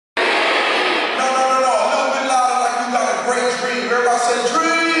say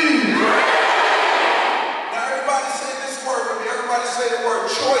dream. Now everybody say this word with me. Everybody say the word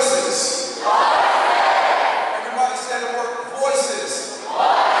choices. Everybody say the word voices.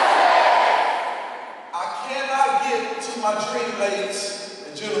 I cannot get to my dream, ladies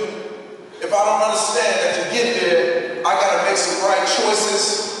and gentlemen, if I don't understand that to get there, I gotta make some right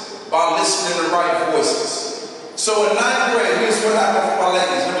choices by listening to the right voices. So in 9th grade, here's what happened for my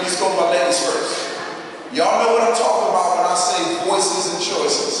ladies. Let me just go with my ladies first. Y'all know what I'm talking about when I say voices and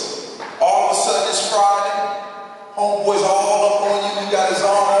choices. All of a sudden it's Friday, homeboy's all up on you, he got his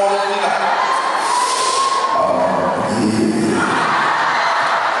arm all over you. Oh yeah.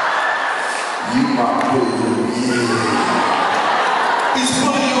 You my boo, yeah. He's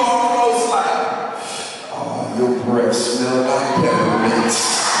pulling you all close like, oh, your breath smells like peppermints.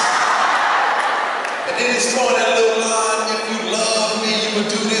 And then he's throwing that little line, if you love me, you would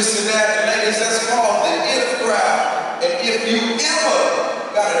do this and that. And ladies, that's called the if crowd. And if you ever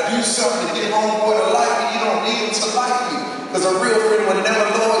gotta do something to get homeboy to like you, you don't need him to like you. Because a real friend will never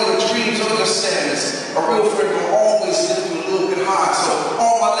lower your dreams or your standards. A real friend will always lift you a little bit higher. So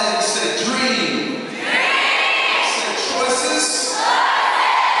all my ladies say dream. Say choices.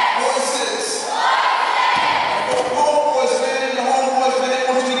 Voices. And for homeboys, man, the homeboys, man, they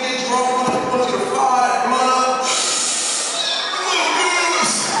want you to get drunk, they want you to fly that blunt up.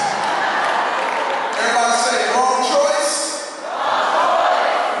 Everybody say wrong choice.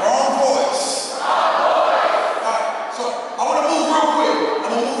 Wrong voice. Alright, so I want to move real quick. I'm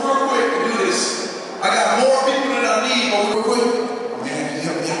going to move real quick and do this. I got more people than I need, but real quick. Man, can you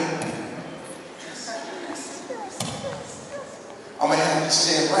help me out? I'm going to have you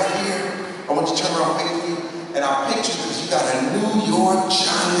stand right here. I want you to turn around quickly, and I'll picture you because you got a New York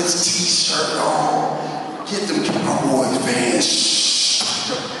Giants t-shirt on. Get them Cowboys fans. Shh.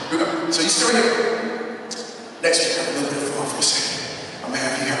 Here we go. So you stay right here. Next week, have a little bit of fun for a second. I'm going to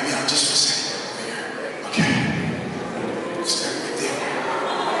have you help me out just for a second. Right here. Okay. Stay right there.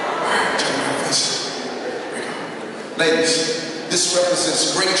 All right, turn around face. There we go. Ladies, this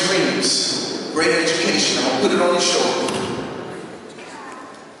represents great dreams, great education. I'm going to put it on your shoulder.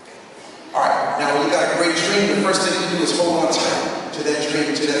 Alright, now when you got a great dream, the first thing you do is hold on tight to that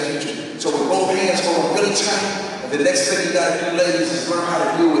dream, to that future. So with both hands, hold on really tight. And the next thing you gotta do, ladies, is learn how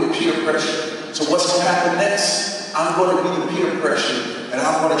to deal with peer pressure. So what's gonna happen next? I'm gonna be the peer pressure, and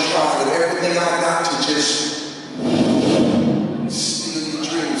I'm gonna try with everything I got to just steal your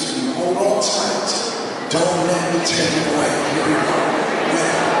dreams. So you hold on tight. Don't let me take it away. Here we go.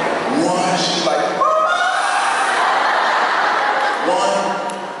 Ready? One, she's like,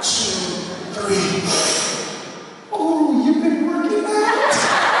 1, 2, 3. Ooh, you've been working out.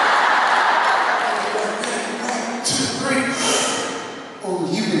 1, 2, 3. Ooh,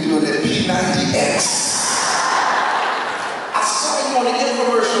 you've been doing that P90X. I saw you on the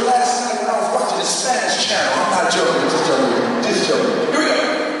infomercial last night when I was watching the Spanish channel. I'm not joking, just joking, just joking. Here we go.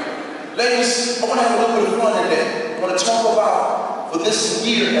 Ladies, I want to have a little bit of fun today. I want to talk about, for this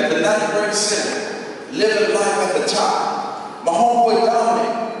year at the 9th grade center, living life at the top. My homeboy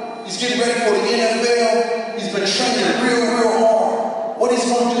Dominic, he's getting ready for the NFL. He's been training real hard. What he's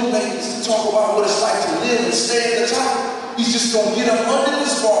going to do, ladies, to talk about what it's like to live and stay at the top, he's just going to get up under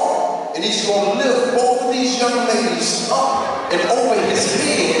this bar and he's going to lift both of these young ladies up and over his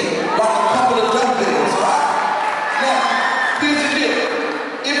head like a couple of dumbbells, right? Now, here's the deal.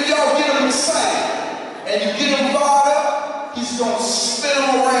 If y'all get him excited and you get him fired up, he's going to spin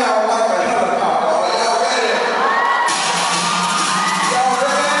them